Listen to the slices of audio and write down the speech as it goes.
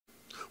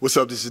What's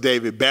up? This is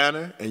David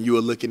Banner, and you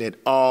are looking at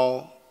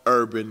All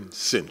Urban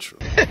Central.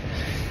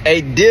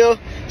 Hey, dear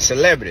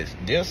celebrities,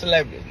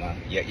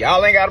 man.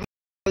 Y'all ain't gotta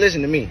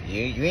listen to me.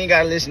 You ain't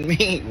gotta listen to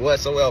me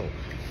whatsoever.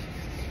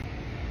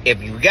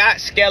 If you got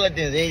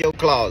skeletons in your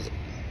closet,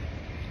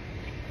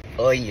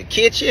 or in your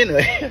kitchen, or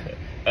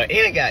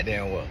any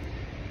goddamn well,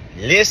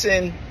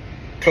 listen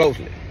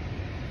closely.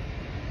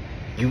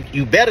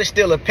 You better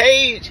steal a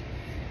page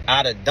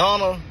out of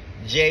Donald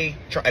J.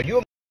 Trump. If you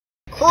a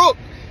crook,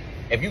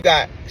 if you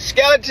got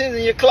skeletons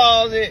in your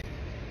closet,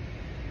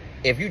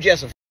 if you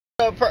just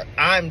a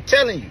I'm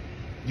telling you,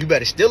 you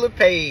better steal a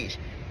page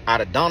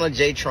out of Donald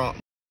J. Trump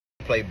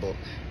playbook,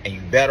 and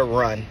you better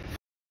run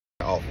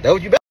off. That's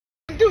what you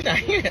better do now.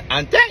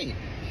 I'm telling you.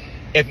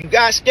 If you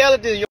got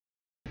skeletons in your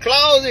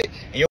closet,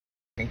 in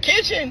your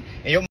kitchen,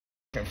 in your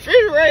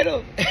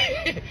refrigerator,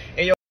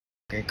 in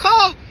your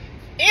car,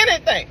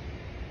 anything,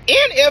 and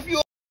if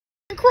you're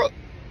a crook,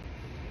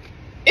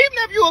 even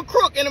if you're a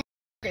crook in the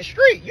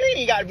street, you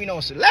ain't got to be no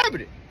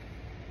celebrity.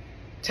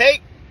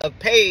 Take a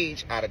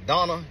page out of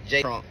Donald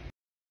J. Trump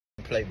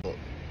playbook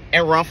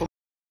and run for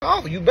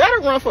office. You better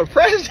run for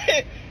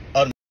president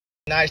of the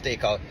United States,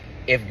 because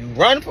if you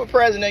run for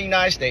president of the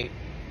United States,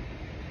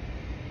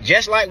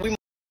 just like we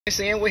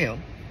seeing with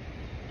him,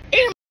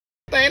 anything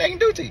they can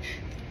do to you.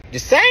 The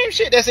same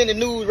shit that's in the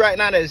news right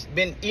now that's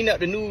been eating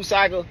up the news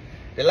cycle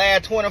the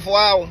last 24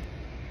 hours.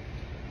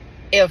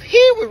 If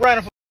he was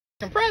running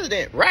for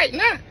president right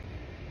now,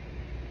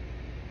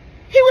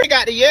 he would have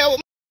got the yell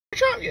with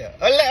Trump, yeah.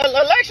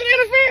 Election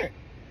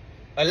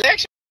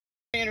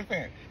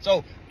interference.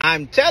 So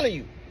I'm telling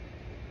you,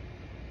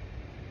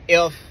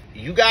 if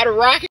you got a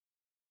rocket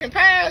and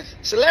pass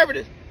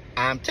celebrities,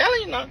 I'm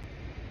telling you now,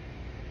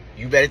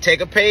 you better take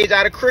a page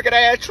out of crooked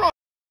ass Trump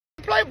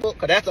playbook,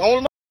 because that's the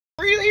only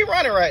reason he's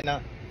running right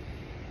now,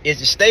 is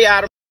to stay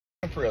out of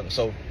prison.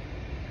 So,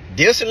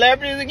 dear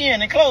celebrities,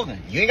 again, in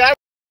closing, you ain't got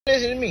to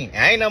listen to me.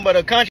 I ain't nothing but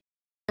a country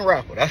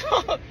rapper. That's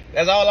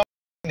all I'm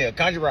there.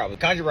 Country rapper.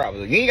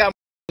 You ain't got to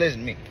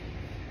listen to me.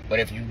 But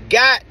if you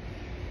got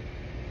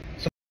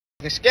some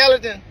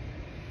skeleton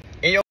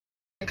in your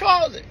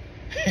closet,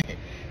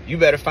 you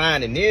better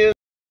find a nearest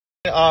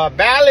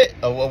ballot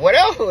or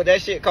whatever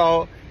that shit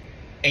called,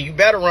 and you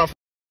better run for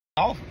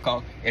office.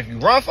 Because if you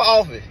run for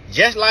office,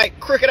 just like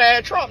crooked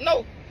ass Trump,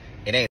 no,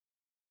 it ain't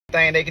a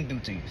thing they can do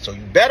to you. So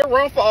you better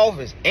run for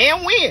office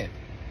and win.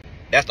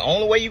 That's the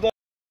only way you're going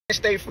to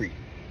stay free.